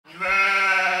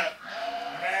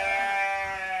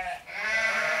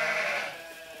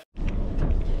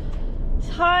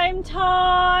home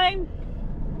time.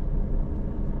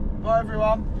 Bye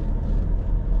everyone.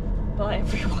 Bye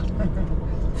everyone.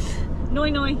 Noi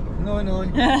noi. Noi noi.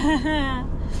 We're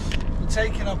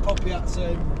taking our poppy hats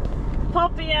home.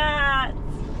 Poppy hats.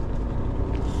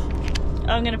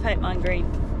 I'm going to paint mine green.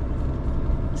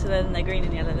 So then they're green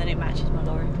and yellow, then it matches my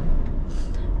lorry.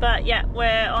 But yeah,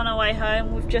 we're on our way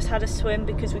home. We've just had a swim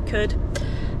because we could.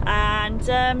 And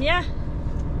yeah,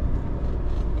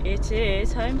 it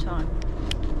is home time.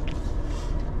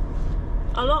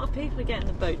 A lot of people are getting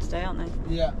the boat today, aren't they?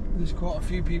 Yeah, there's quite a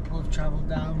few people who've travelled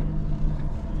down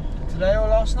today or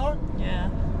last night. Yeah.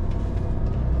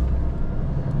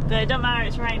 But it don't matter,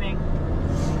 it's raining.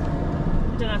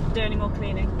 We don't have to do any more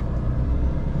cleaning.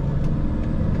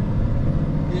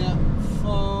 Yeah,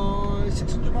 for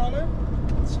 600 mile home.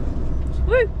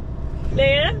 Woo!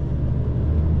 Leah,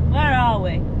 where are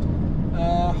we?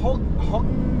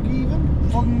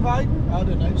 Hoggenweiden? I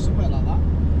don't know, somewhere like that.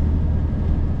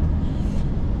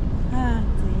 Oh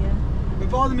dear. We're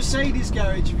by the Mercedes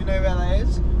garage, if you know where that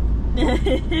is.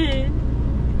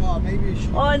 Oh, maybe we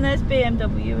should. Oh, and there's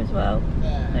BMW as well.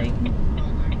 There you go.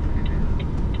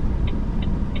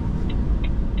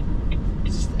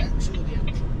 Is this the exit or the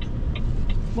entrance?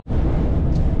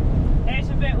 It's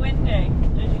a bit windy, as you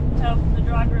can tell from the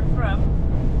driver in front.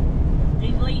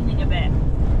 He's leaning a bit.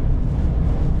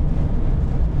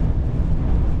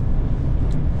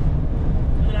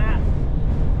 Look at that.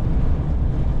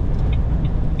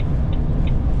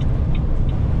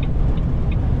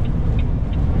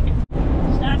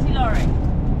 Snazzy lorry.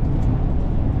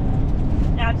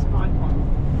 Now just bike one.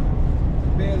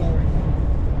 Beer lorry.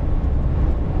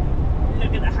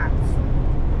 Look at the hats.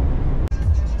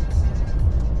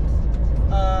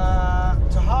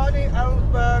 Tahani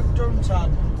Alberg Duntan.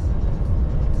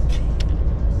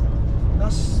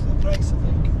 That's the place, I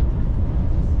think.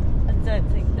 I don't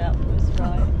think that was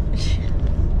right.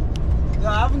 No, I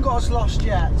haven't got us lost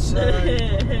yet, so.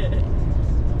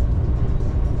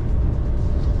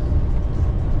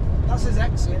 That's his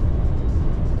exit.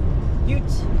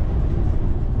 Ute.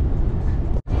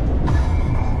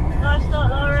 Nice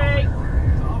start, Laurie.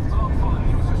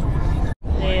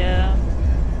 Yeah.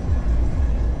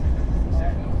 I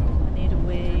need a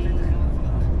wee.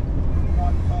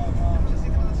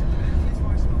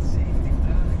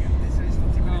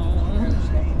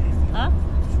 Huh?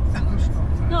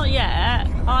 Not yet.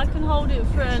 I can hold it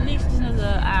for at least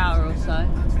another hour or so.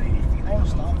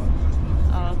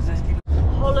 Oh, okay.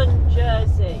 Holland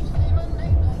Jersey.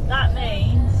 That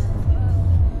means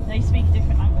they speak a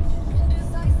different language.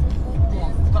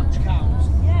 What? Dutch cows?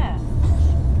 Yeah.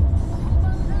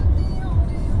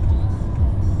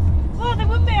 Well, they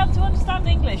wouldn't be able to understand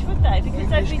English, would they? Because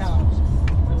they've been. Cows.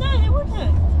 Well, no, they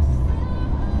wouldn't.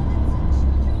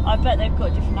 I bet they've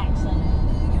got a different accent.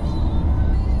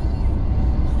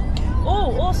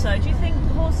 Oh, also, do you think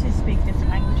horses speak a different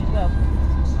language as well?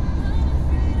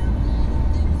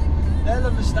 They'll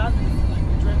understand the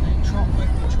language when they trot when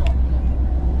they trot.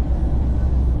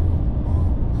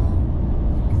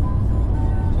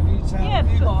 So if you tell Yeah, if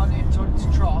you but- got on it to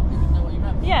trot, you would know what you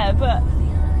meant. Yeah, but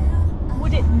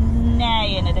would it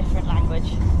neigh in a different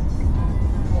language?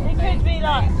 It could be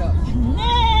like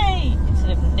neigh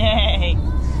instead of neigh.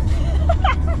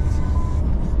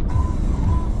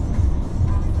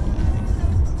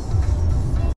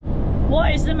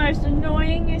 What is the most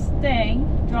annoyingest thing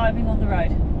driving on the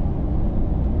road?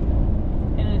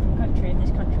 In a different country, in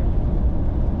this country?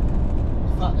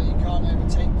 The fact that you can't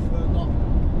overtake for not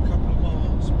a couple of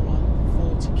miles, but like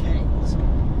 40 k's.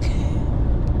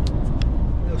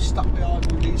 You're stuck behind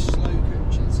all these slow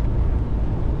coaches.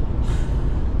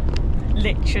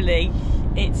 Literally,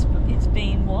 it's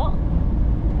been what?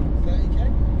 30k?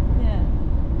 Yeah.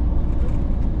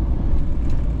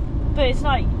 But it's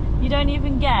like you don't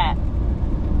even get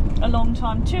a long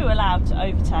time to allowed to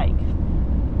overtake,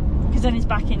 because then it's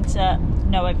back into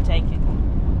no overtaking.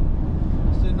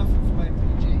 It's doing nothing from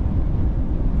MPG.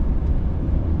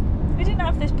 We didn't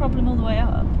have this problem all the way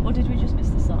up, or did we just miss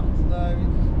the signs? No,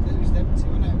 it was empty,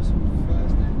 wasn't it? It was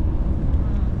Thursday.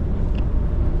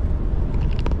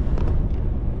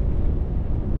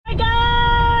 There we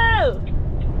go!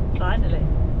 Finally.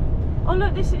 Oh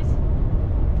look, this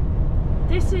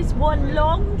is one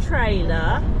long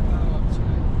trailer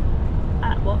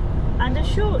at what? And a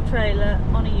short trailer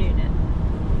on a unit.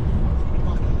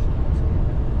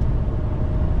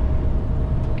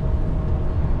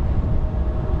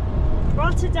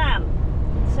 Rotterdam,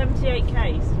 78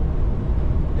 k's.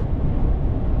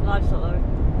 Livestock lorry.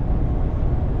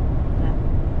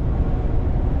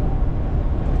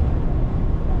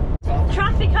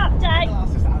 Traffic update. De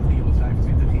laatste is de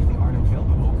A325 richting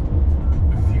Arnhem-Velpenbroek.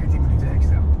 14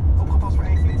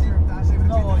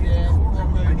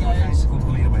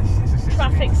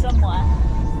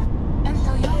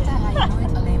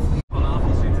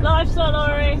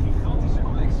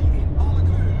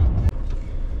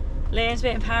 Liam's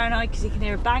being paranoid because he can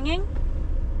hear a banging.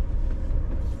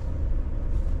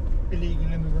 Illegal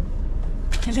immigrant.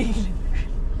 Illegal immigrant.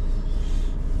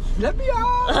 Let me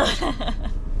out!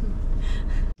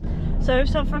 So we've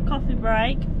stopped for a coffee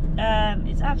break.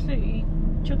 It's absolutely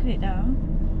chucking it down,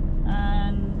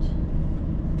 and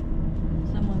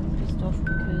someone pissed off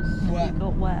because it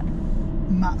got wet.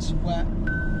 Matt's wet.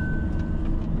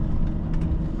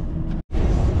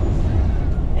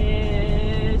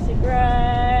 It's a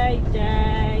great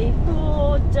day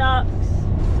for ducks.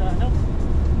 Turn up,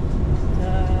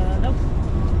 turn up,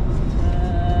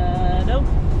 turn up,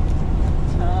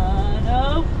 turn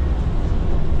up.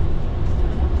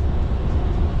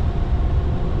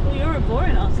 Well, you're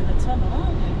boring us in a tunnel,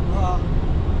 aren't you?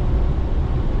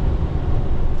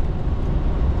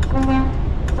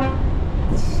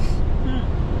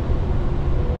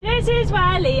 This is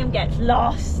where Liam gets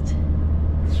lost.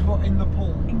 This is what, in the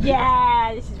pool?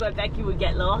 Yeah, this is where Becky would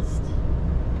get lost.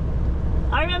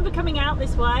 I remember coming out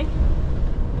this way.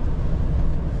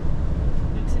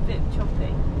 Looks a bit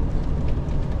choppy.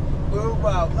 Oh,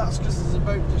 well, that's because there's a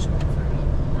boat just gone through.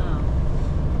 Oh.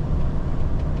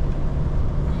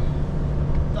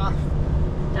 Daft.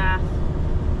 Daft.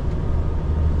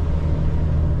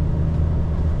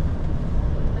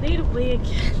 I need a wee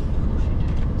again.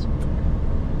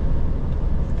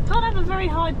 Can't have a very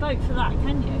high boat for that,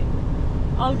 can you?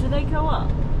 Oh, do they go up?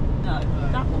 No,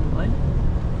 that one won't.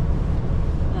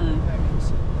 No.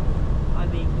 I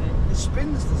mean, It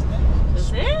spins, doesn't it?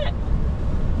 does it? I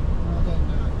don't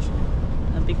know actually.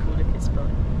 That'd be cool if it spun.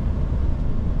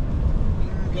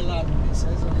 England, it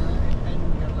says on there.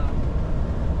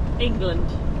 England.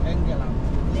 England.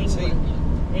 England.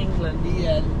 England.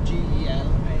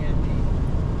 E-L-G-E-L-A-N-D.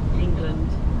 England.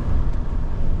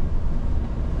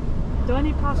 Do I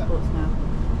need passports now?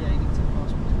 Yeah, you need to have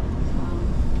passport.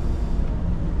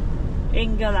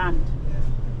 England. Yeah.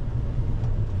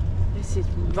 This is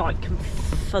right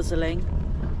confuzzling.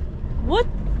 What?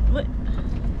 What?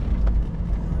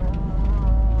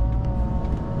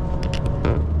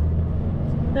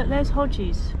 Look, there's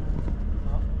Hodges.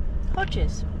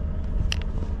 Hodges.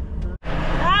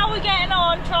 How are we getting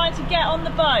on trying to get on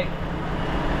the boat?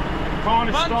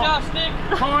 Fantastic!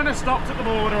 Kind of stopped at the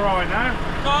border right now.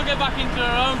 Can't get back into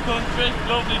our own country.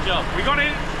 Lovely job. We got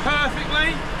in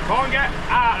perfectly. Can't get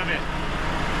out of it.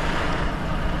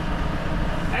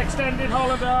 Extended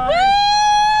holiday.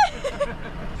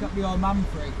 Got the old man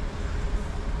free.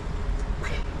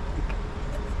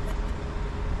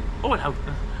 Oh, hello.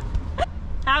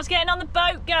 How's getting on the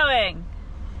boat going?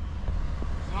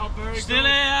 Not very Still good.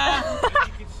 Here. As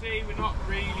you can see, we're not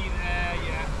really there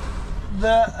yet.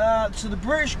 So the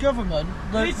British government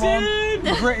don't want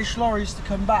the British lorries to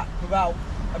come back without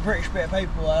a British bit of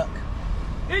paperwork.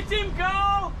 Hit him,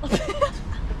 Carl!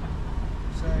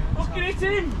 Fucking hit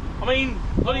him! I mean,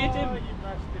 bloody hit him! You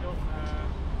messed it up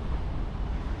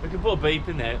now. We could put a beep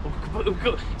in there.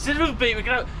 Instead of a beep, we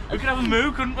could have a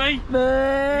moo, couldn't we?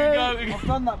 I've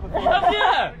done that before. Have you?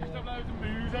 Just have loads of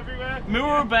moos everywhere. Moo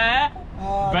or a bear?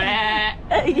 Bear!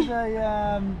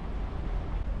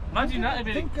 Imagine that. I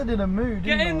think I did a moo, didn't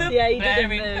Get in the Yeah, you did a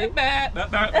moo.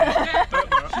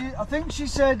 I think she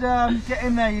said, get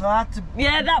in there, you had to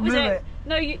Yeah, that was moo it.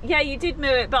 No, you did moo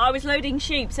it, but I was loading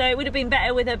sheep, so it would have been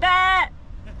better with a bear.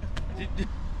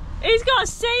 He's got a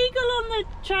seagull on the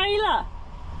trailer.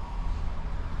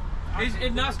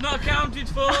 That's not accounted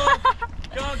for.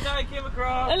 Can't take him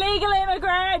across. Illegal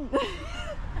immigrant.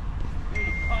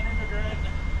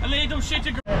 Illegal shit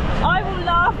agree. I will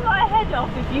laugh my head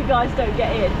off if you guys don't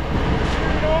get in.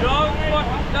 Don't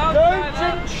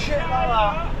drink shit like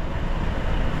that.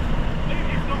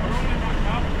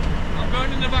 I'm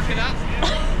going in the back of that.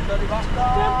 Bloody bastard.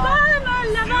 Goodbye, my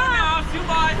lover.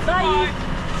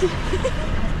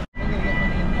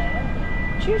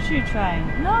 Choo-choo train.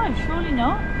 No, surely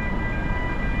not.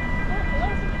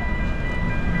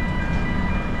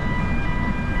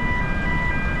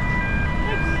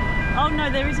 Oh no,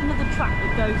 there is another track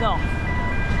that goes off.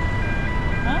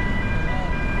 Huh?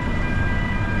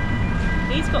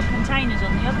 He's got containers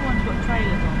on, the other one's got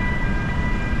trailers on.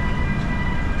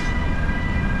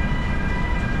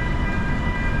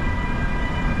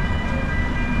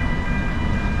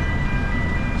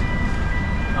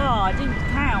 Oh, I didn't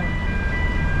count.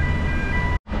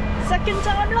 Second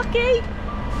time lucky?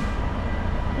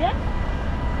 Yeah?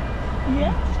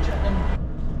 Yeah?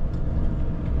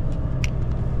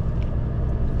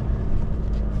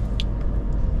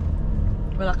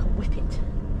 Well, I can whip it.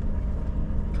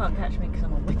 Can't catch me because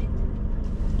I'm a whip it.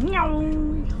 No.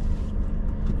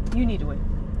 You need a whip.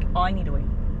 I need a whip.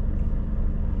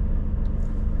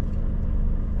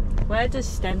 Where does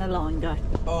Stena Line go?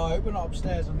 Oh, I hope we're not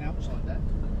upstairs on the outside there.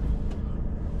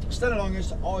 Stena Line goes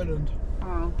to Ireland.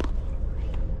 Oh.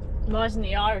 Why isn't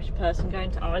the Irish person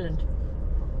going to Ireland?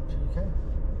 Okay.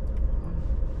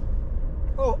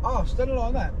 Oh, Stena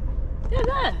Line there. Yeah,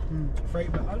 there.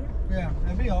 Freight, but yeah,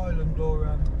 maybe Ireland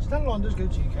or Stena Line does go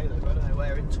to UK though, but I don't know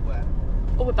where into where.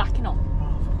 Oh, we're backing on.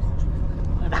 Oh, for God's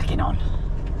sake. We're backing on.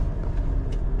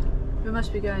 We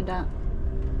must be going down.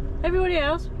 Everybody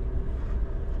else?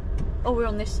 Oh, we're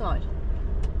on this side.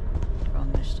 We're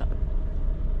on this side.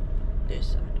 This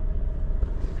side.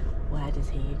 Where does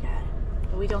he go?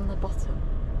 Are we on the bottom?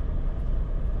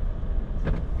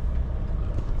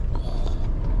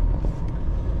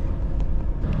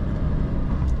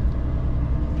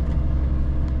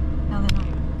 No, they're not.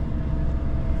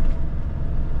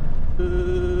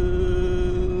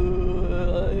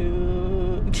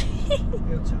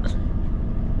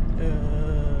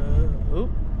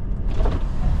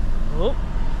 Oh.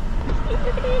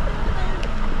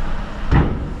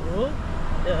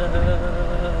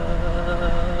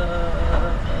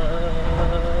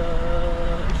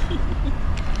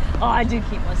 Oh, I do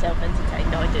keep myself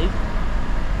entertained, I do.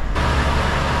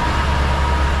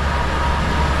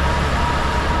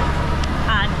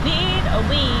 I need a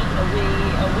wee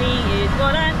is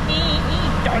what I need.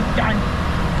 Dun dun.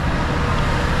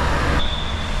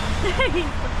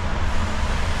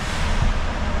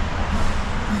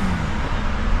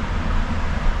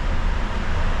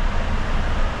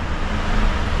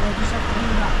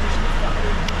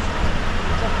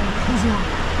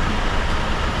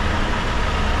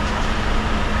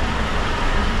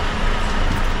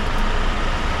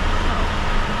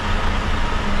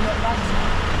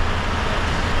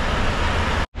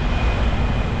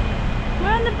 We're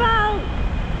on the boat.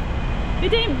 We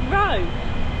didn't row.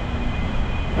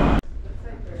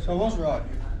 So I was right.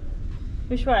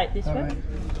 Which way? This way? Right.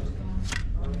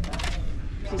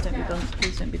 Please don't be bumps,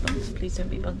 please don't be bumps, please don't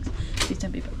be bumps, please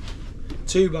don't be bumps.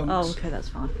 2 bumps. Oh, okay, that's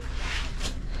fine.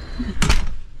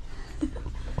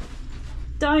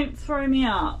 Don't throw me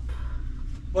up.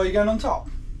 Well, you're going on top?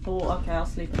 Oh, okay, I'll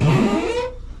sleep.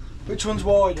 Which one's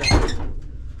wider?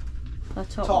 The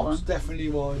top Top's one. definitely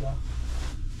wider.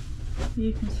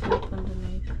 You can sleep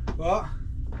underneath. What?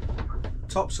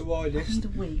 Top's the I widest. need a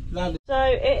wee. Landed So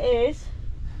it is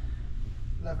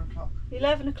 11 o'clock.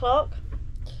 11 o'clock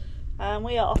and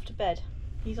we are off to bed.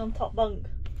 He's on top bunk.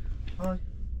 Hi.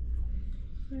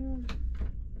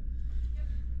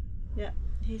 Yeah,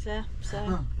 he's there. So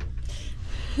Oh.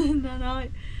 no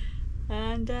night,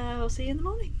 and I'll see you in the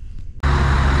morning.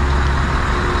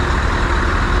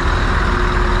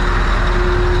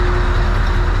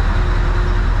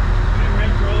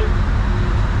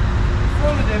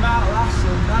 Followed him out of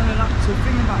ASSEN, landed up to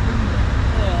Fingerback window.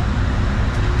 Yeah.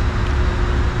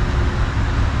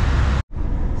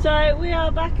 So we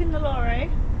are back in the lorry,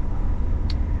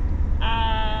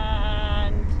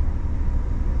 and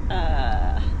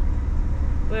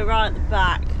we're right at the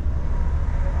back.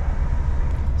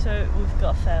 So we've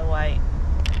got a fair wait.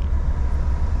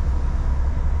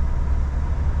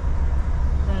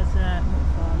 There's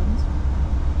McFarland's.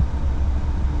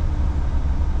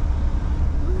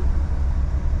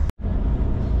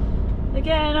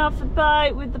 Again off the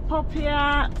boat with the poppy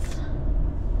hats.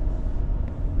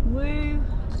 Woo.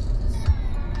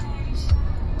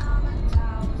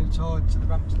 Too tired to the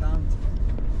ramps down.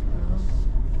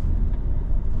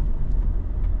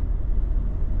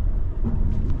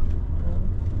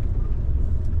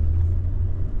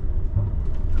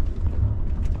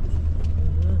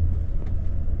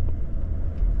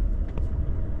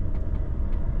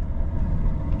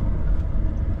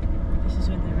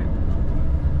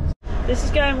 This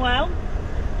is going well,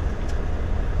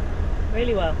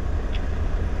 really well.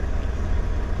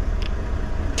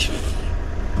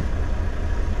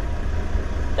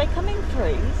 They come in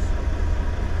threes.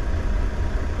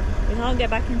 We can't get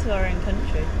back into our own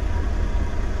country.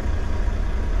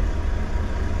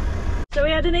 So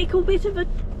we had an equal bit of a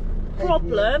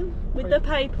problem with the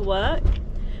paperwork,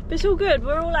 but it's all good.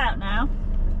 We're all out now.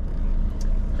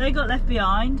 They got left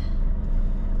behind.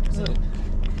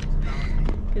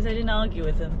 Because they didn't argue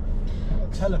with them.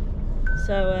 Tell them.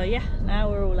 So yeah, now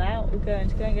we're all out. We're going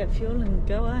to go and get fuel and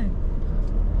go home.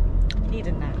 Need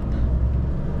a nap.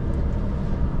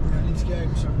 Yeah, I need to get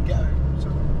home so I can get home. So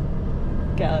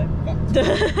Get home. back to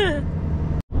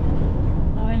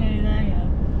Oh, we're nearly there yet.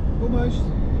 almost.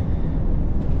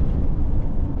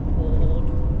 Bored.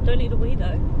 Don't need a wee though.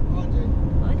 I do.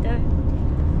 I don't.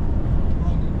 I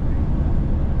do.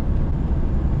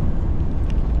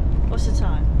 What's the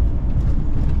time?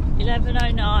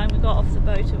 11:09. We got off the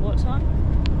boat at what time?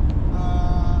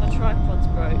 I tripod's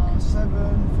broke.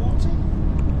 7:40.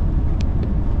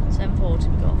 7:40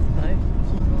 we got off the boat.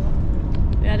 Something like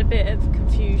that. We had a bit of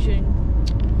confusion,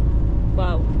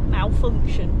 well,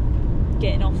 malfunction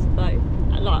getting off the boat,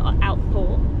 like out the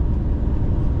port.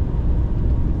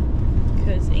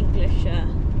 Because English are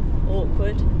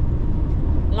awkward,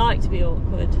 like to be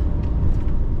awkward,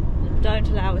 and don't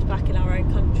allow us back in our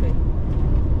own country.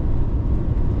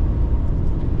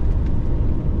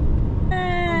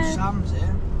 Oh, Sam's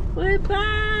here. We're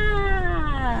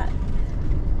back!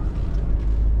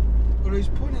 Well, he's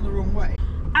pointing the wrong way.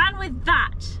 And with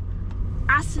that,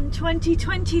 ASSEN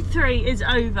 2023 is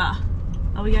over.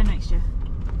 Are we going next year?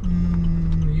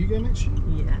 You go next year?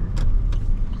 Yeah.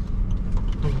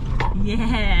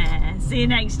 Yeah. See you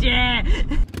next year.